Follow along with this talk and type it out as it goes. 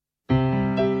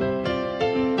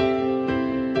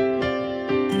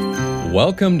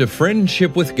Welcome to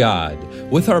Friendship with God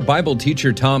with our Bible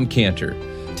teacher Tom Cantor.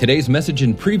 Today's message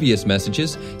and previous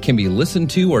messages can be listened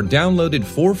to or downloaded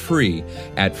for free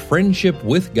at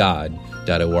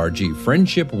friendshipwithgod.org,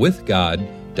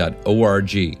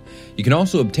 friendshipwithgod.org. You can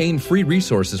also obtain free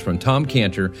resources from Tom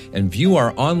Cantor and view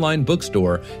our online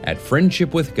bookstore at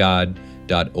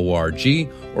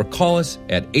friendshipwithgod.org or call us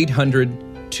at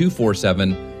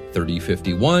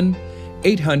 800-247-3051,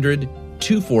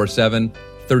 800-247-3051.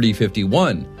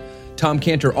 Tom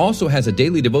Cantor also has a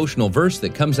daily devotional verse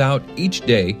that comes out each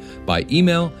day by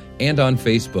email and on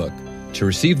Facebook. To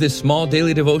receive this small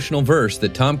daily devotional verse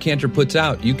that Tom Cantor puts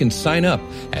out, you can sign up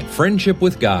at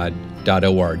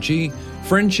friendshipwithgod.org,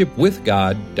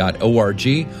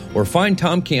 friendshipwithgod.org, or find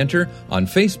Tom Cantor on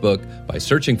Facebook by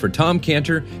searching for Tom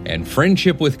Cantor and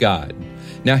Friendship with God.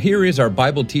 Now here is our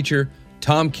Bible teacher,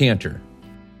 Tom Cantor.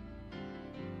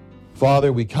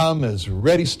 Father, we come as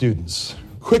ready students.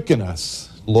 Quicken us,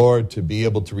 Lord, to be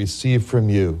able to receive from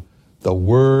you the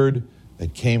word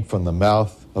that came from the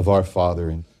mouth of our Father.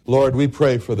 And Lord, we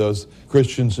pray for those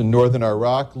Christians in northern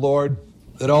Iraq, Lord,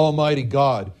 that Almighty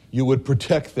God, you would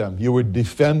protect them, you would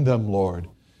defend them, Lord.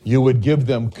 You would give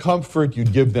them comfort,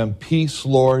 you'd give them peace,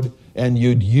 Lord, and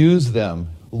you'd use them,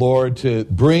 Lord, to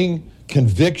bring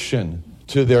conviction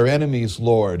to their enemies,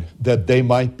 Lord, that they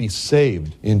might be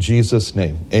saved. In Jesus'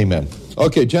 name, amen.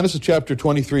 Okay, Genesis chapter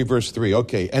 23, verse 3.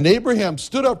 Okay, and Abraham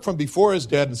stood up from before his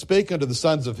dead and spake unto the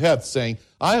sons of Heth, saying,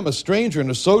 I am a stranger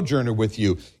and a sojourner with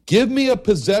you. Give me a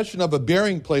possession of a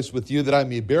burying place with you, that I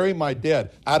may bury my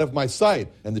dead out of my sight.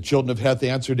 And the children of Heth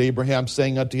answered Abraham,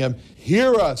 saying unto him,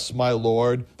 Hear us, my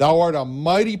Lord. Thou art a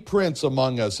mighty prince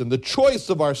among us. In the choice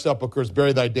of our sepulchres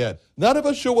bury thy dead. None of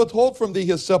us shall withhold from thee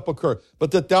his sepulchre,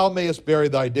 but that thou mayest bury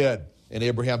thy dead. And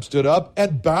Abraham stood up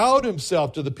and bowed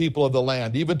himself to the people of the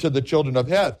land, even to the children of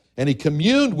Heth. And he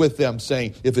communed with them,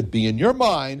 saying, If it be in your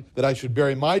mind that I should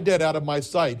bury my dead out of my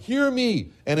sight, hear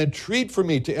me, and entreat for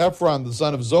me to Ephron the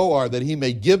son of Zohar, that he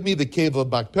may give me the cave of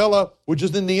Machpelah, which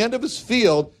is in the end of his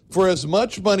field. For as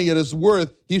much money it is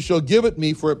worth, he shall give it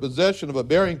me for a possession of a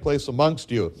burying place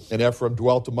amongst you. And Ephraim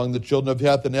dwelt among the children of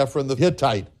Heth, and Ephron the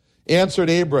Hittite answered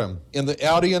Abram in the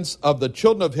audience of the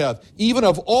children of Heth, even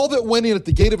of all that went in at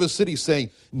the gate of his city,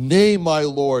 saying, Nay, my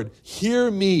Lord,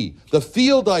 hear me. The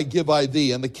field I give I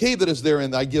thee, and the cave that is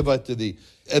therein I give unto thee.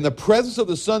 And the presence of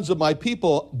the sons of my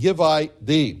people give I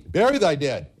thee. Bury thy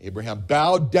dead. Abraham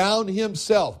bowed down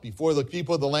himself before the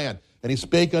people of the land. And he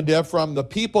spake unto Ephraim, the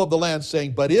people of the land,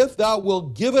 saying, But if thou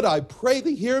wilt give it, I pray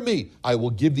thee, hear me. I will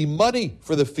give thee money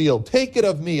for the field. Take it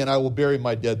of me, and I will bury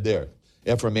my dead there.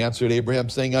 Ephraim answered Abraham,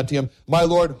 saying unto him, My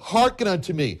Lord, hearken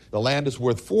unto me. The land is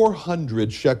worth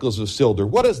 400 shekels of silver.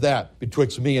 What is that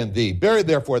betwixt me and thee? Bury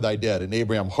therefore thy dead. And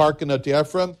Abraham hearkened unto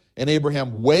Ephraim. And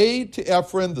Abraham weighed to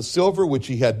Ephraim the silver which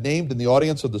he had named in the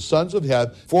audience of the sons of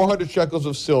Heth, 400 shekels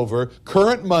of silver,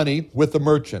 current money, with the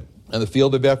merchant. And the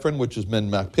field of Ephraim, which is in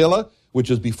Machpelah, which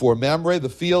is before Mamre, the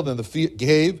field and the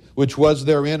cave, which was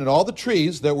therein, and all the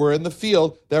trees that were in the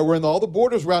field, that were in all the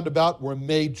borders round about, were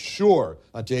made sure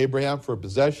unto Abraham for a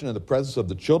possession in the presence of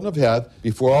the children of Heth,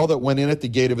 before all that went in at the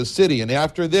gate of his city. And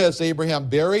after this, Abraham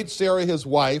buried Sarah his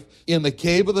wife in the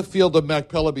cave of the field of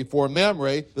Machpelah before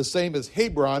Mamre, the same as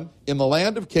Hebron, in the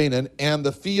land of Canaan, and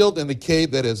the field and the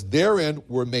cave that is therein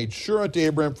were made sure unto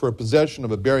Abraham for a possession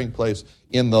of a burying place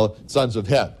in the sons of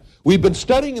Heth. We've been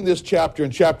studying in this chapter,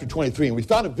 in chapter 23, and we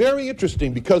found it very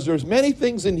interesting because there's many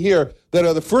things in here that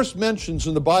are the first mentions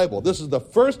in the Bible. This is the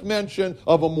first mention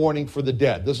of a mourning for the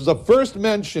dead. This is the first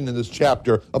mention in this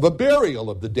chapter of a burial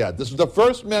of the dead. This is the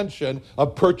first mention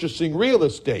of purchasing real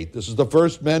estate. This is the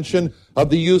first mention of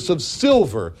the use of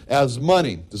silver as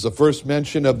money. This is the first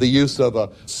mention of the use of a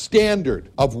standard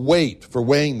of weight for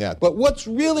weighing that. But what's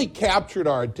really captured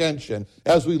our attention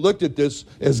as we looked at this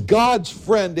is God's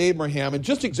friend Abraham and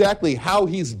just exactly how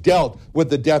he's dealt with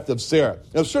the death of Sarah.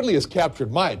 Now, it certainly has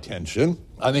captured my attention.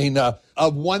 I mean,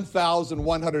 of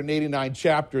 1,189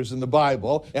 chapters in the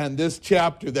Bible, and this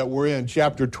chapter that we're in,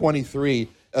 chapter 23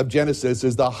 of Genesis,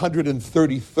 is the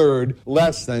 133rd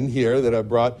lesson here that I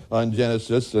brought on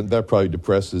Genesis, and that probably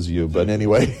depresses you, but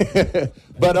anyway.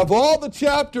 But of all the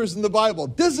chapters in the Bible,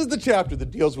 this is the chapter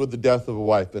that deals with the death of a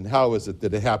wife, and how is it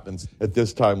that it happens at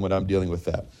this time when I'm dealing with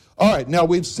that? All right, now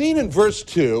we've seen in verse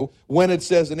 2, when it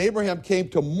says, And Abraham came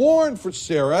to mourn for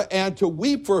Sarah and to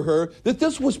weep for her, that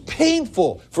this was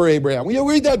painful for Abraham. We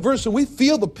read that verse and we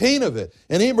feel the pain of it.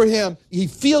 And Abraham, he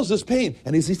feels this pain.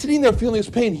 And as he's sitting there feeling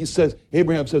his pain,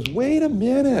 Abraham says, wait a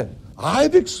minute.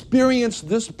 I've experienced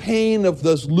this pain of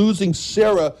this losing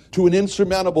Sarah to an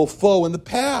insurmountable foe in the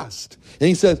past. And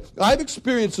he says, I've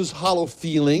experienced this hollow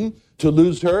feeling to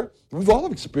lose her? We've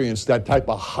all experienced that type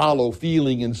of hollow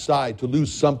feeling inside, to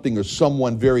lose something or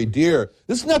someone very dear.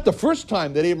 This is not the first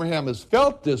time that Abraham has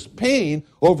felt this pain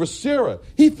over Sarah.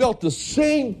 He felt the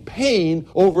same pain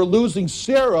over losing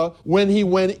Sarah when he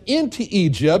went into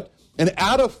Egypt. And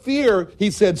out of fear,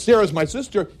 he said, Sarah's my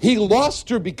sister. He lost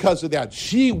her because of that.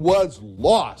 She was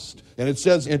lost. And it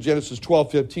says in Genesis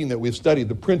 12:15 that we've studied,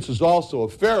 the princes also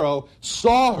of Pharaoh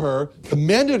saw her,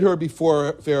 commended her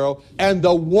before Pharaoh, and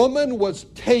the woman was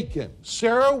taken.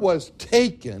 Sarah was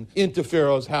taken into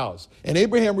Pharaoh's house. And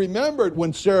Abraham remembered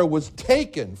when Sarah was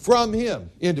taken from him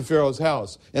into Pharaoh's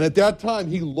house. And at that time,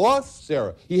 he lost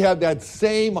Sarah. He had that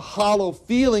same hollow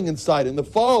feeling inside. And the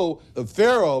foe of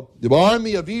Pharaoh, the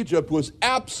army of Egypt, was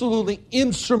absolutely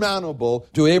insurmountable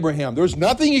to Abraham. There was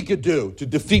nothing he could do to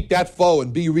defeat that foe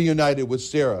and be reunited with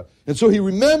Sarah. And so he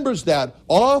remembers that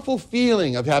awful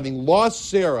feeling of having lost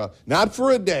Sarah, not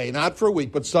for a day, not for a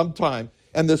week, but sometime.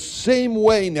 And the same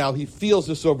way now he feels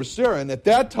this over Sarah. And at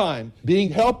that time, being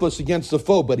helpless against the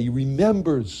foe, but he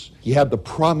remembers he had the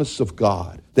promise of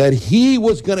God that he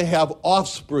was going to have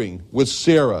offspring with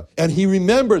Sarah. And he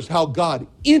remembers how God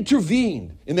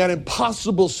intervened in that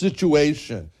impossible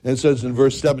situation. And it says in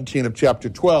verse 17 of chapter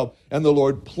 12, and the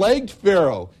Lord plagued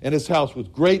Pharaoh and his house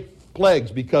with great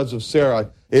plagues because of Sarah,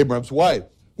 Abraham's wife.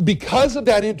 Because of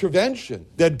that intervention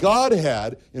that God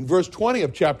had, in verse 20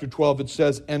 of chapter 12, it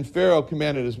says, and Pharaoh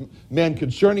commanded his men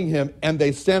concerning him, and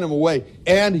they sent him away,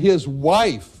 and his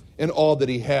wife, and all that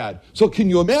he had. So can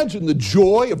you imagine the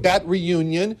joy of that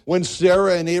reunion when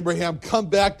Sarah and Abraham come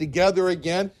back together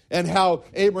again, and how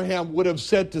Abraham would have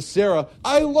said to Sarah,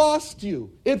 I lost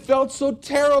you. It felt so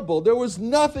terrible. There was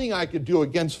nothing I could do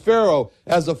against Pharaoh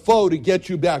as a foe to get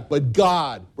you back, but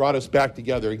God brought us back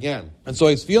together again. And so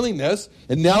he's feeling this,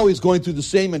 and now he's going through the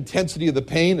same intensity of the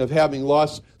pain of having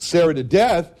lost Sarah to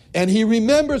death, and he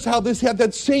remembers how this had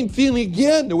that same feeling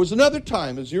again. There was another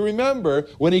time, as you remember,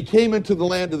 when he came into the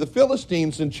land of the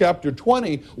Philistines in chapter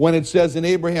 20, when it says, and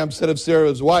Abraham said of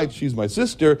Sarah's wife, she's my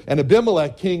sister, and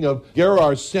Abimelech, king of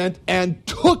Gerar, sent and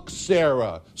took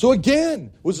Sarah. So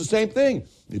again, it was the same thing.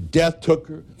 Death took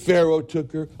her, Pharaoh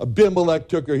took her, Abimelech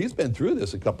took her. He's been through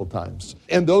this a couple times.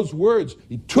 And those words,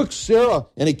 he took Sarah,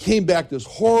 and it came back this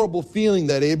horrible feeling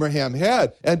that Abraham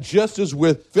had. And just as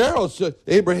with Pharaoh,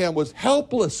 Abraham was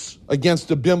helpless against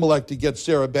Abimelech to get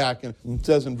Sarah back. And it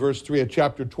says in verse 3 of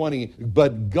chapter 20,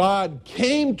 but God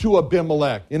came to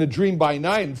Abimelech in a dream by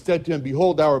night and said to him,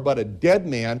 behold, thou art but a dead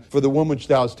man, for the woman which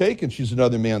thou hast taken, she's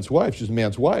another man's wife. She's a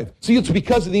man's wife. See, it's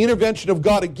because of the intervention of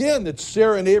God again that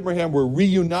Sarah and Abraham were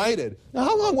reunited. Now,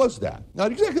 how long was that? Now,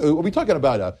 exactly, are we talking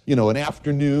about an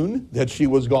afternoon that she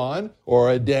was gone,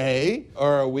 or a day,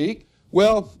 or a week?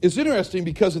 Well, it's interesting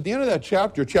because at the end of that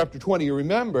chapter, chapter 20, you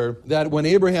remember that when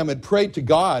Abraham had prayed to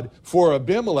God for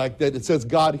Abimelech, that it says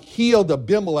God healed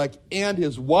Abimelech and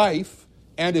his wife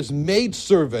and his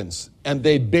maidservants, and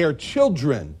they bare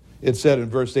children, it said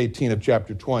in verse 18 of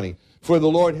chapter 20. For the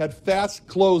Lord had fast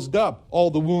closed up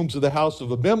all the wombs of the house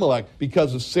of Abimelech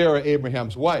because of Sarah,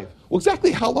 Abraham's wife. Well,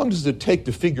 exactly how long does it take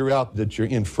to figure out that you're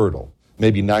infertile?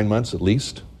 Maybe 9 months at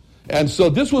least. And so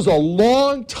this was a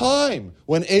long time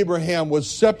when Abraham was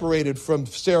separated from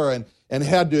Sarah and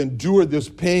had to endure this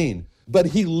pain. But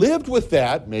he lived with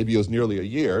that, maybe it was nearly a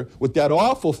year, with that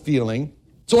awful feeling.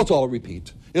 So it's all a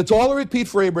repeat. It's all a repeat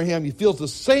for Abraham. He feels the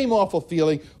same awful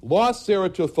feeling. Lost Sarah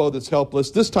to a foe that's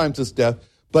helpless. This time it's death.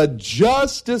 But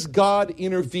just as God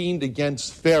intervened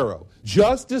against Pharaoh,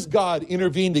 just as God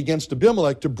intervened against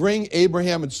Abimelech to bring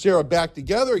Abraham and Sarah back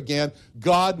together again,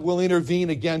 God will intervene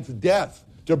against death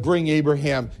to bring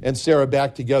Abraham and Sarah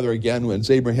back together again, when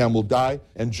Abraham will die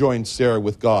and join Sarah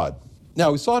with God.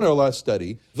 Now, we saw in our last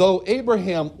study, though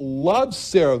Abraham loved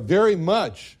Sarah very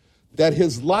much, that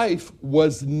his life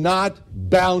was not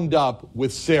bound up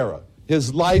with Sarah.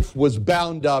 His life was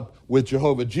bound up with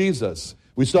Jehovah Jesus.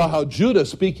 We saw how Judah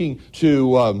speaking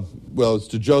to, it's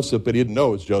to Joseph, but he didn't know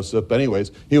it was Joseph. But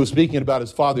anyways, he was speaking about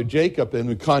his father Jacob in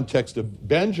the context of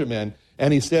Benjamin.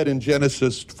 And he said in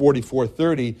Genesis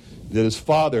 44:30 that his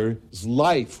father's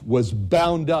life was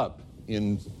bound up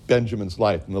in Benjamin's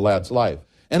life, in the lad's life.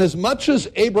 And as much as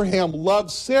Abraham loved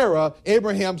Sarah,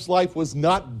 Abraham's life was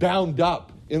not bound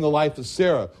up in the life of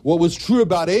Sarah. What was true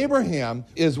about Abraham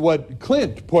is what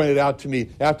Clint pointed out to me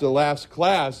after the last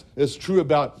class is true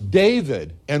about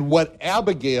David, and what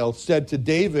Abigail said to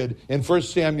David in 1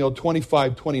 Samuel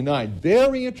 25:29.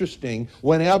 Very interesting,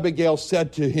 when Abigail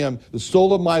said to him, the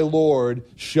soul of my Lord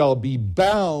shall be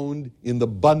bound in the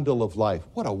bundle of life.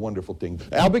 What a wonderful thing.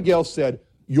 Abigail said,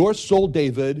 your soul,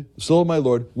 David, the soul of my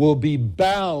Lord, will be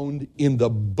bound in the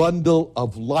bundle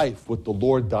of life with the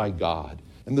Lord thy God.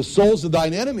 And the souls of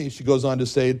thine enemies, she goes on to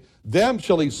say, them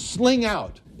shall he sling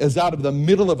out as out of the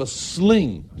middle of a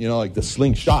sling, like the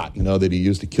slingshot, that he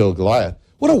used to kill Goliath.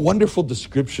 What a wonderful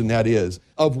description that is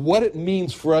of what it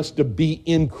means for us to be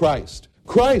in Christ.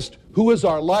 Christ, who is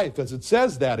our life, as it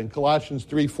says that in Colossians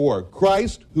 3:4.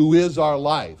 Christ, who is our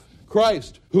life.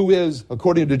 Christ, who is,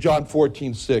 according to John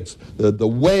 14:6, the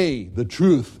way, the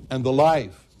truth, and the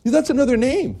life. That's another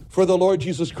name for the Lord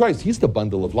Jesus Christ. He's the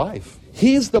bundle of life.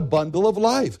 He's the bundle of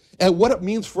life. And what it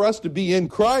means for us to be in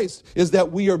Christ is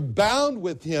that we are bound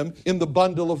with him in the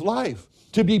bundle of life.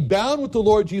 To be bound with the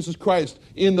Lord Jesus Christ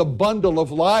in the bundle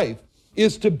of life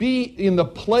is to be in the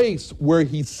place where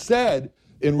he said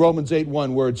in Romans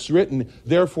 8:1, where it's written,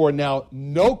 therefore now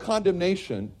no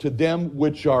condemnation to them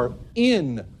which are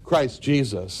in Christ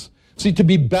Jesus. See, to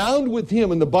be bound with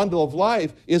him in the bundle of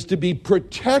life is to be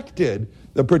protected,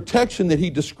 the protection that he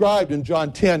described in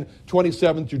John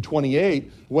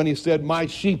 10:27-28, when he said, my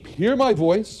sheep hear my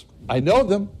voice, I know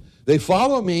them, they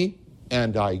follow me,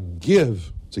 and I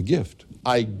give, it's a gift,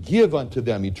 I give unto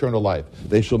them eternal life.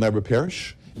 They shall never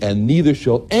perish, and neither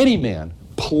shall any man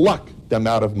pluck them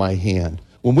out of my hand.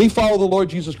 When we follow the Lord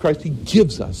Jesus Christ, he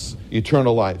gives us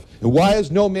eternal life. And why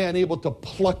is no man able to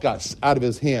pluck us out of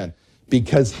his hand?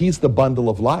 Because he's the bundle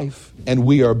of life, and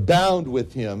we are bound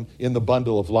with him in the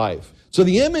bundle of life. So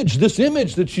this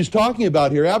image that she's talking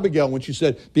about here, Abigail, when she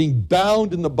said being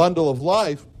bound in the bundle of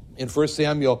life in 1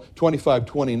 Samuel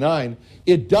 25:29,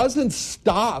 it doesn't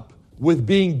stop with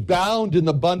being bound in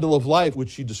the bundle of life, which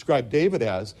she described David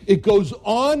as. It goes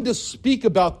on to speak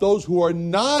about those who are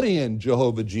not in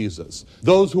Jehovah Jesus,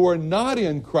 those who are not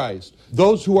in Christ,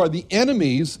 those who are the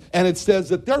enemies, and it says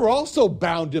that they're also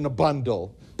bound in a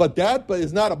bundle. But that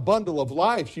is not a bundle of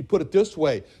life. She put it this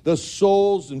way, the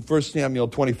souls in 1 Samuel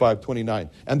 25:29,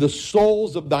 and the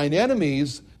souls of thine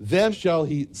enemies, them shall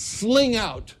he sling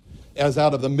out as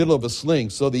out of the middle of a sling.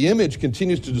 So the image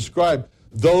continues to describe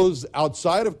those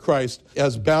outside of Christ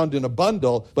as bound in a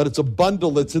bundle, but it's a bundle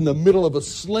that's in the middle of a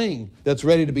sling that's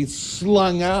ready to be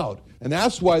slung out. And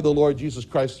that's why the Lord Jesus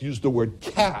Christ used the word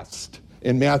cast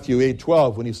in Matthew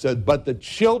 8:12 when he said, but the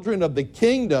children of the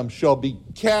kingdom shall be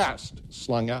cast,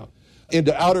 slung out.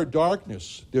 Into outer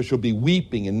darkness there shall be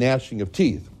weeping and gnashing of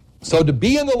teeth. So to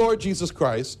be in the Lord Jesus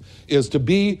Christ is to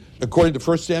be, according to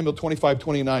 1 Samuel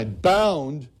 25:29,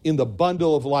 bound in the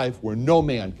bundle of life where no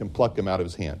man can pluck him out of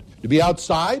his hand. To be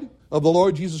outside of the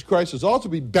Lord Jesus Christ is also to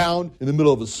be bound in the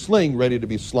middle of a sling ready to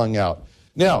be slung out.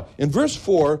 Now, in verse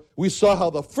 4, we saw how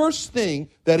the first thing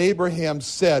that Abraham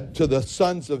said to the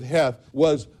sons of Heth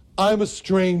was, I'm a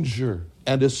stranger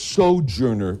and a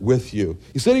sojourner with you.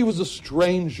 He said he was a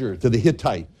stranger to the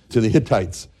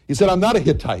Hittites. He said, I'm not a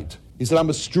Hittite. He said, I'm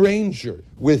a stranger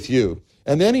with you.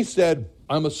 And then he said,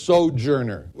 I'm a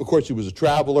sojourner. Of course, he was a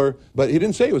traveler, but he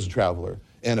didn't say he was a traveler.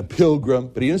 And a pilgrim,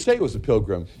 but he didn't say he was a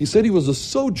pilgrim. He said he was a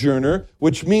sojourner,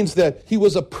 which means that he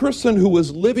was a person who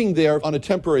was living there on a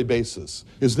temporary basis,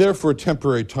 is there for a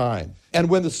temporary time. And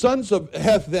when the sons of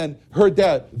Heth then heard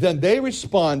that, then they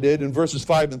responded in verses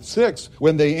 5 and 6,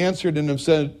 when they answered and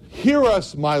said, hear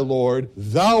us, my Lord,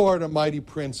 thou art a mighty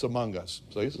prince among us.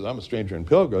 So he says, I'm a stranger and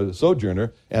pilgrim, a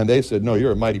sojourner. And they said, no,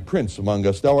 you're a mighty prince among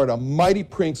us. Thou art a mighty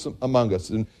prince among us.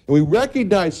 And we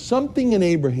recognize something in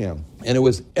Abraham, and it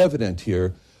was evident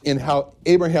here in how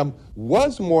Abraham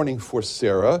was mourning for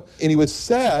Sarah, and he was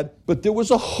sad, but there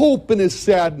was a hope in his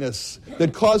sadness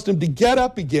that caused him to get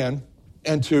up again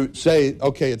and to say,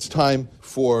 okay, it's time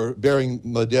for burying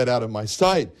the dead out of my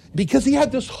sight. Because he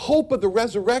had this hope of the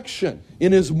resurrection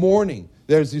in his mourning.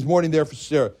 He's mourning there for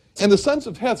Sarah. And the sons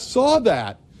of Heth saw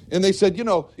that, and they said,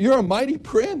 you're a mighty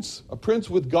prince, a prince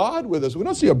with God with us. We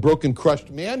don't see a broken, crushed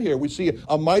man here. We see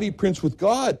a mighty prince with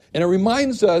God. And it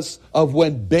reminds us of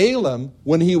when Balaam,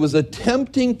 when he was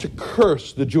attempting to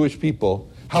curse the Jewish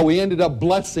people, how he ended up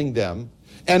blessing them.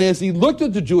 And as he looked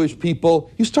at the Jewish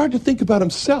people, he started to think about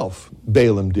himself,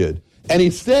 Balaam did. And he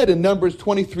said in Numbers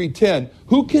 23:10,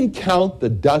 who can count the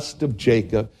dust of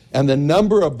Jacob and the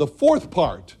number of the fourth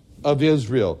part of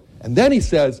Israel? And then he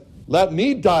says, let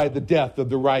me die the death of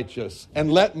the righteous,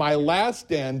 and let my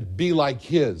last end be like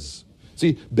his.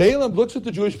 See, Balaam looks at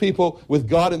the Jewish people with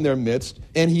God in their midst,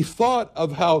 and he thought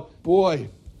of how,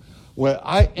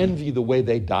 I envy the way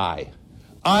they die.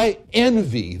 I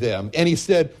envy them. And he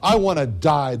said, I want to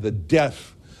die the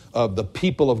death of the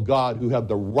people of God who have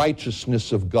the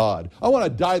righteousness of God. I want to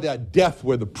die that death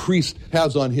where the priest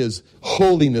has on his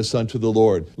holiness unto the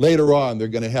Lord. Later on, they're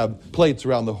going to have plates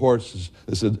around the horses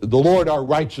that says, the Lord our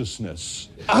righteousness.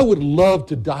 I would love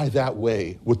to die that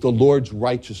way with the Lord's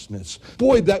righteousness.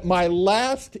 Boy, that my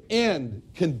last end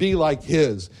can be like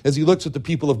his. As he looks at the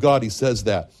people of God, he says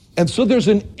that. And so there's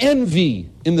an envy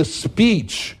in the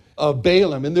speech of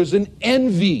Balaam, and there's an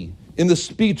envy in the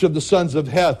speech of the sons of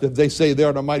Heth, if they say they're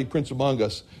a mighty prince among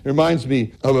us. It reminds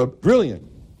me of a brilliant,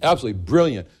 absolutely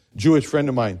brilliant Jewish friend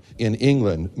of mine in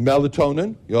England,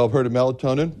 Melatonin. You all have heard of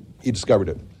Melatonin? He discovered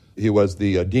it. He was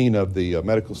the dean of the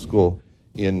medical school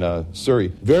in Surrey.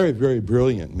 Very, very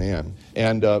brilliant man.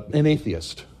 And an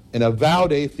atheist, an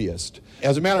avowed atheist.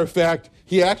 As a matter of fact,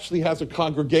 he actually has a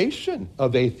congregation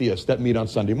of atheists that meet on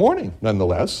Sunday morning,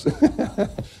 nonetheless,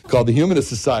 called the Humanist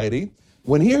Society.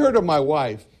 When he heard of my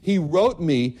wife, he wrote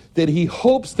me that he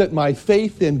hopes that my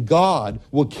faith in God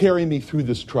will carry me through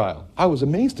this trial. I was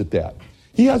amazed at that.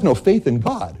 He has no faith in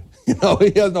God. He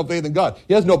has no faith in God.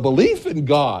 He has no belief in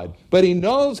God. But he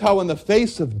knows how in the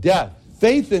face of death,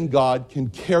 faith in God can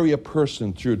carry a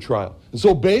person through a trial. And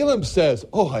so Balaam says,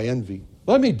 I envy.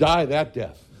 Let me die that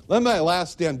death. Let my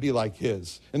last stand be like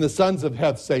his. And the sons of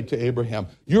Heth say to Abraham,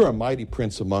 you're a mighty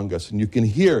prince among us. And you can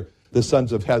hear the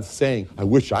sons of Heth saying, I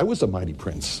wish I was a mighty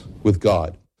prince with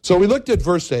God. So we looked at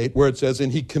verse 8 where it says,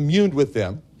 and he communed with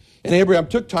them. And Abraham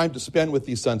took time to spend with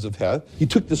these sons of Heth. He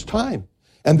took this time.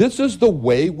 And this is the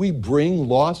way we bring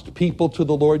lost people to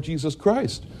the Lord Jesus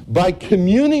Christ, by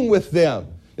communing with them.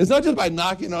 It's not just by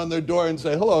knocking on their door and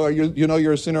saying, hello,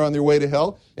 you're a sinner on your way to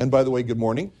hell. And by the way, good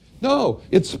morning. No,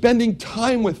 it's spending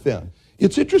time with them.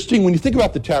 It's interesting when you think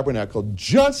about the tabernacle,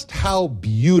 just how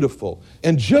beautiful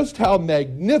and just how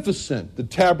magnificent the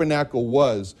tabernacle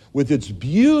was with its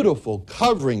beautiful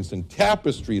coverings and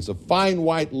tapestries of fine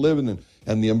white linen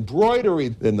and the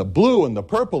embroidery and the blue and the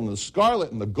purple and the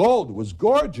scarlet and the gold was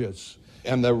gorgeous.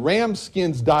 And the ram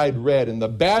skins dyed red and the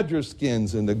badger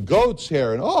skins and the goat's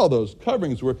hair and all those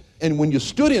coverings were. And when you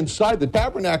stood inside the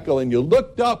tabernacle and you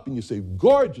looked up and you say,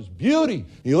 gorgeous beauty.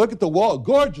 And you look at the wall,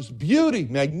 gorgeous beauty,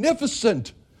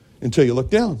 magnificent, until you look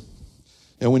down.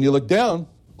 And when you look down,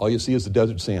 all you see is the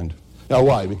desert sand. Now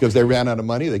why? Because they ran out of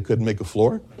money, they couldn't make a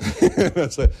floor.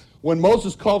 When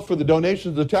Moses called for the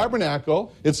donations of the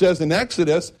tabernacle, it says in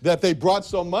Exodus that they brought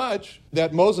so much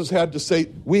that Moses had to say,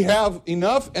 we have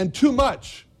enough and too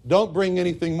much. Don't bring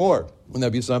anything more. Wouldn't that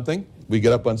be something? We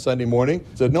get up on Sunday morning,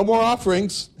 said, no more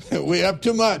offerings. We have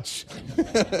too much.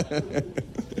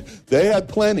 They had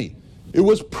plenty. It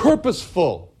was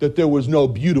purposeful that there was no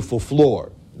beautiful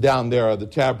floor down there at the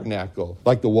tabernacle,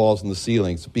 like the walls and the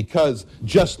ceilings, because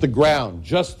just the ground,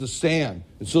 just the sand.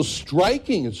 It's so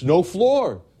striking. It's no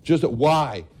floor. Just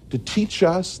why? To teach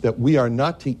us that we are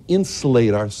not to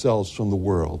insulate ourselves from the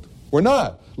world. We're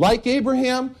not. Like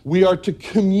Abraham, we are to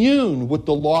commune with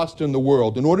the lost in the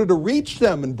world in order to reach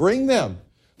them and bring them.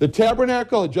 The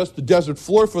tabernacle is just the desert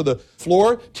floor for the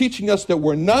floor, teaching us that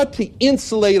we're not to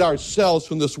insulate ourselves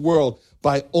from this world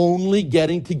by only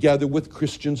getting together with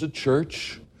Christians at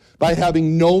church, by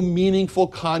having no meaningful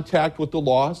contact with the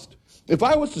lost. If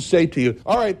I was to say to you,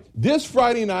 all right, this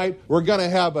Friday night, we're going to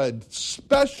have a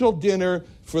special dinner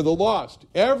for the lost.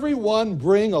 Everyone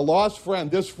bring a lost friend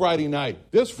this Friday night.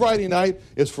 This Friday night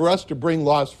is for us to bring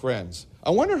lost friends.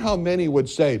 I wonder how many would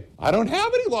say, I don't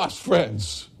have any lost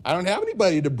friends. I don't have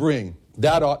anybody to bring.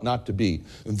 That ought not to be.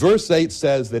 Verse 8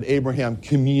 says that Abraham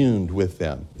communed with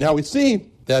them. Now we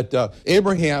see that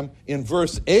Abraham, in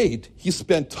verse 8, he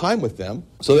spent time with them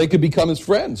so they could become his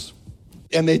friends.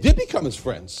 And they did become his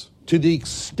friends, to the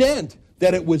extent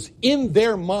that it was in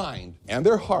their mind and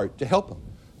their heart to help him.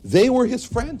 They were his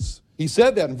friends. He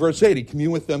said that in verse 8. He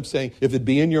communed with them saying, if it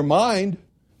be in your mind,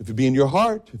 if it be in your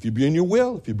heart, if it be in your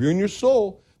will, if it be in your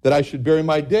soul, that I should bury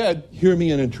my dead, hear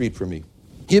me and entreat for me.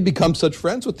 He had become such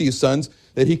friends with these sons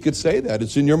that he could say that.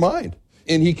 It's in your mind.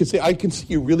 And he could say, I can see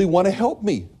you really want to help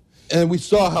me. And we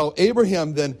saw how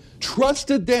Abraham then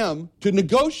trusted them to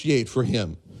negotiate for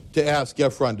him to ask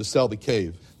Ephron to sell the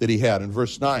cave that he had in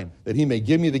verse 9, that he may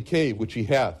give me the cave which he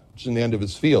hath, which is in the end of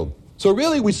his field. So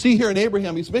really we see here in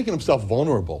Abraham, he's making himself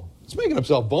vulnerable. He's making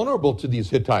himself vulnerable to these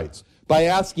Hittites by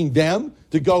asking them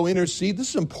to go intercede. This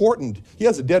is important. He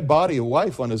has a dead body, a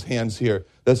wife on his hands here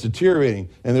that's deteriorating,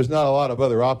 and there's not a lot of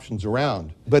other options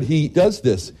around. But he does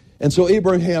this. And so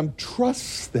Abraham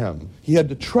trusts them. He had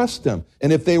to trust them.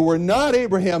 And if they were not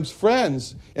Abraham's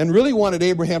friends and really wanted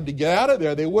Abraham to get out of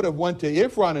there, they would have went to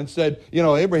Ephron and said,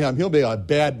 Abraham, he'll be a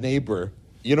bad neighbor.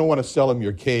 You don't want to sell him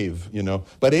your cave,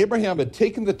 But Abraham had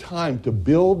taken the time to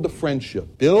build the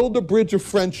friendship, build a bridge of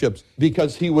friendships,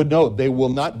 because he would know they will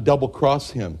not double-cross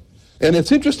him. And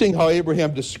it's interesting how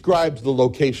Abraham describes the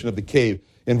location of the cave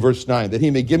in verse 9, that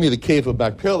he may give me the cave of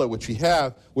Machpelah, which we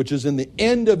have, which is in the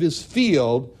end of his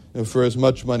field, and for as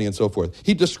much money and so forth.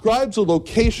 He describes the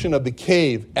location of the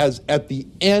cave as at the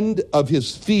end of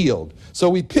his field. So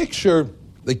we picture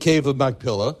the cave of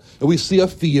Machpelah, and we see a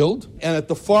field, and at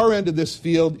the far end of this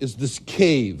field is this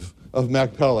cave of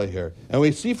Machpelah here. And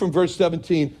we see from verse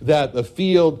 17 that the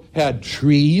field had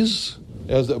trees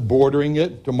as bordering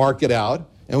it to mark it out.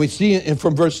 And we see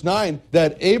from verse 9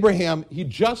 that Abraham, he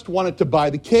just wanted to buy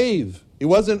the cave. He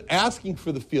wasn't asking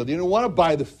for the field. He didn't want to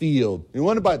buy the field. He didn't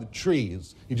want to buy the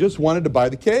trees. He just wanted to buy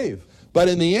the cave. But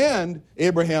in the end,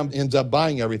 Abraham ends up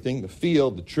buying everything, the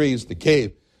field, the trees, the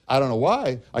cave. I don't know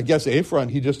why. I guess Ephron,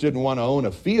 he just didn't want to own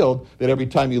a field that every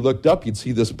time he looked up, he'd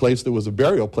see this place that was a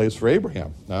burial place for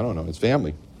Abraham. I don't know, his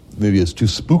family. Maybe it's too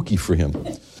spooky for him.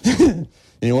 And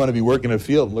you want to be working in a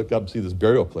field and look up and see this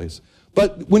burial place.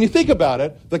 But when you think about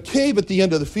it, the cave at the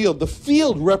end of the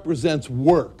field represents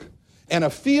work. And a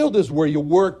field is where you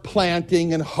work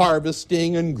planting and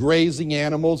harvesting and grazing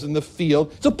animals in the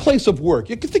field. It's a place of work.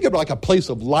 You can think of it like a place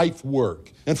of life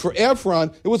work. And for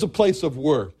Ephron, it was a place of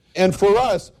work. And for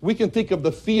us, we can think of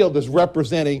the field as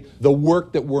representing the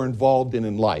work that we're involved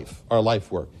in life, our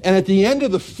life work. And at the end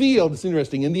of the field, it's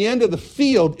interesting, in the end of the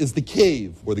field is the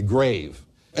cave or the grave.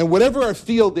 And whatever our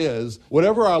field is,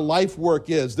 whatever our life work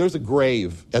is, there's a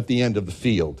grave at the end of the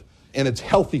field. And it's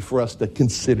healthy for us to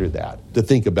consider that, to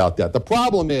think about that. The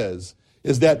problem is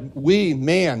that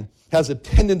man has a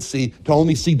tendency to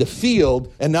only see the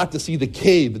field and not to see the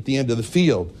cave at the end of the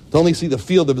field. To only see the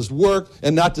field of his work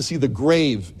and not to see the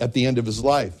grave at the end of his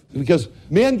life. Because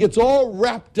man gets all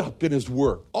wrapped up in his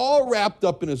work, all wrapped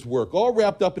up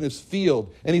in his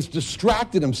field, and he's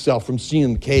distracted himself from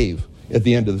seeing the cave at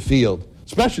the end of the field.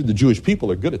 Especially the Jewish people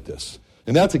are good at this.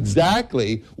 And that's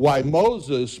exactly why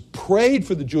Moses prayed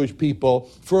for the Jewish people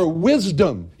for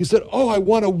wisdom. He said, I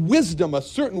want a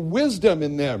certain wisdom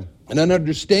in them, and an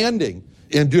understanding.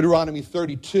 In Deuteronomy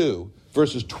 32,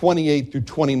 verses 28 through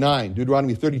 29,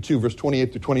 Deuteronomy 32, verse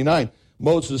 28 through 29,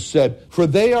 Moses said, "For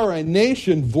they are a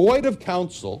nation void of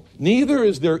counsel, neither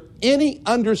is there any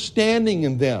understanding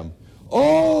in them.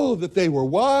 Oh, that they were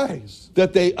wise,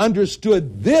 that they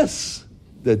understood this,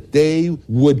 that they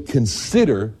would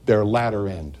consider their latter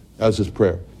end." That was his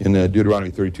prayer in Deuteronomy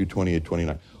 32, 28,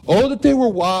 29. Oh, that they were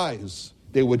wise,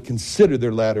 they would consider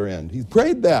their latter end. He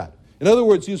prayed that. In other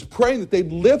words, he was praying that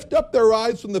they'd lift up their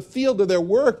eyes from the field of their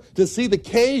work to see the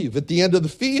cave at the end of the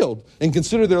field and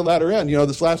consider their latter end.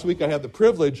 This last week I had the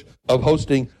privilege of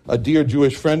hosting a dear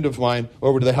Jewish friend of mine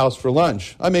over to the house for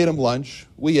lunch. I made him lunch.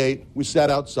 We ate. We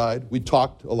sat outside. We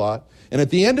talked a lot. And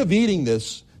at the end of eating the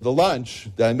lunch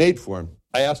that I made for him,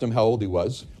 I asked him how old he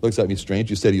was. Looks at me strange.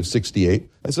 He said he was 68.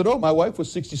 I said, my wife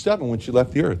was 67 when she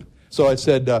left the earth. So I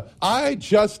said, I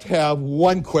just have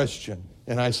one question.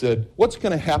 And I said, what's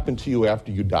going to happen to you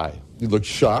after you die? He looks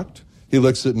shocked. He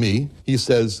looks at me. He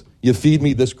says, you feed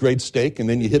me this great steak and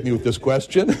then you hit me with this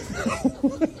question?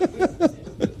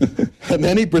 And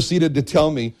then he proceeded to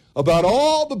tell me about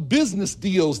all the business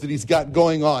deals that he's got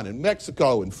going on in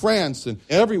Mexico and France and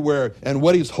everywhere and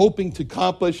what he's hoping to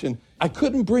accomplish. And I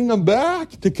couldn't bring him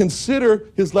back to consider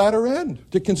his latter end,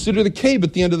 to consider the cave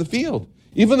at the end of the field.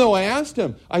 Even though I asked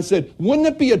him, I said, wouldn't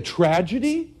it be a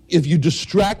tragedy if you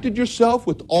distracted yourself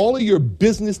with all of your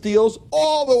business deals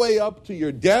all the way up to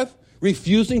your death,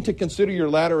 refusing to consider your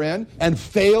latter end, and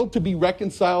failed to be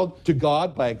reconciled to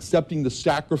God by accepting the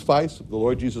sacrifice of the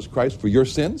Lord Jesus Christ for your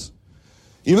sins?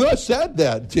 Even though I said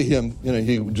that to him,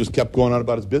 he just kept going on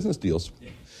about his business deals.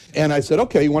 And I said,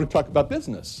 okay, you want to talk about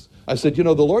business? I said,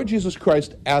 the Lord Jesus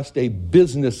Christ asked a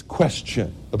business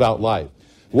question about life.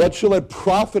 What shall it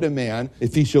profit a man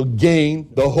if he shall gain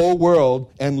the whole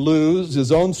world and lose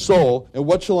his own soul? And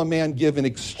what shall a man give in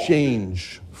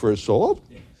exchange for his soul?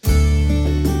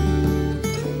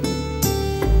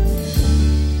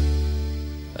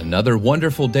 Another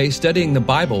wonderful day studying the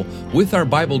Bible with our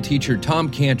Bible teacher, Tom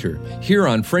Cantor, here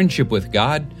on Friendship with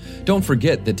God. Don't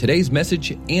forget that today's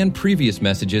message and previous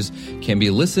messages can be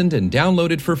listened and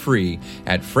downloaded for free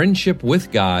at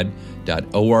friendshipwithgod.org,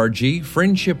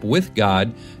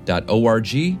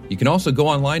 friendshipwithgod.org. You can also go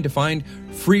online to find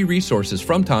free resources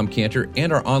from Tom Cantor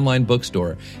and our online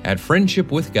bookstore at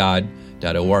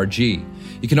friendshipwithgod.org.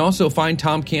 You can also find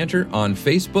Tom Cantor on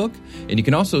Facebook, and you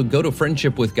can also go to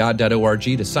friendshipwithgod.org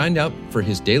to sign up for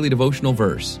his daily devotional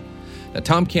verse. Now,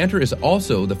 Tom Cantor is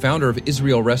also the founder of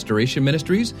Israel Restoration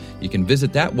Ministries. You can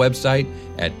visit that website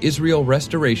at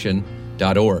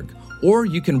israelrestoration.org. Or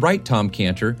you can write Tom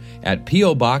Cantor at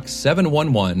P.O. Box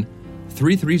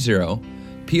 711-330,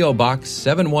 P.O. Box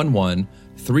 711-330,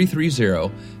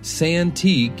 330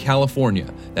 Santee,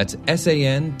 California. That's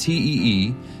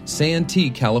Santee, Santee,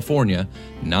 California,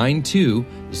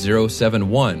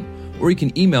 92071. Or you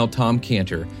can email Tom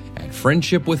Cantor at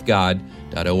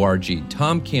friendshipwithgod.org.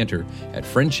 Tom Cantor at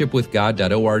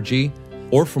friendshipwithgod.org.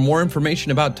 Or for more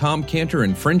information about Tom Cantor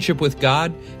and Friendship with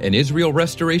God and Israel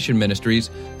Restoration Ministries,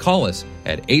 call us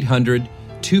at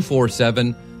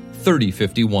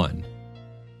 800-247-3051.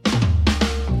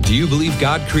 Do you believe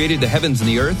God created the heavens and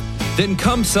the earth? Then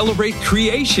come celebrate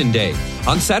Creation Day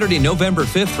on Saturday, November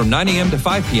 5th from 9 a.m. to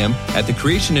 5 p.m. at the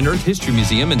Creation and Earth History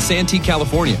Museum in Santee,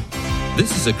 California.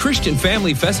 This is a Christian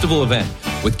family festival event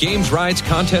with games, rides,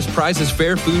 contests, prizes,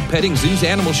 fair, food, petting, zoos,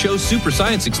 animal shows, super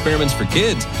science experiments for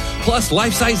kids, plus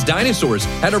life-size dinosaurs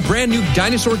at our brand new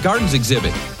Dinosaur Gardens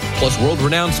exhibit, plus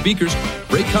world-renowned speakers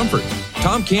Ray Comfort,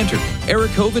 Tom Cantor,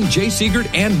 Eric Hovind, Jay Siegert,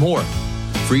 and more.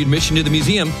 Free admission to the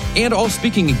museum and all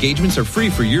speaking engagements are free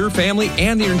for your family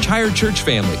and your entire church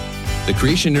family. The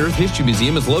Creation and Earth History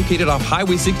Museum is located off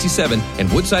Highway 67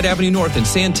 and Woodside Avenue North in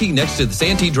Santee next to the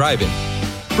Santee Drive-In.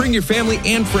 Bring your family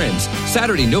and friends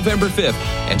Saturday, November 5th,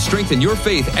 and strengthen your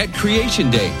faith at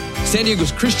Creation Day, San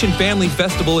Diego's Christian Family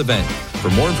Festival event. For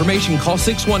more information, call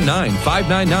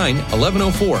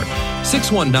 619-599-1104,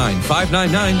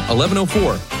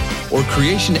 619-599-1104, or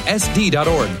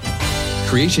creationsd.org.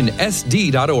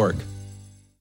 creationsd.org.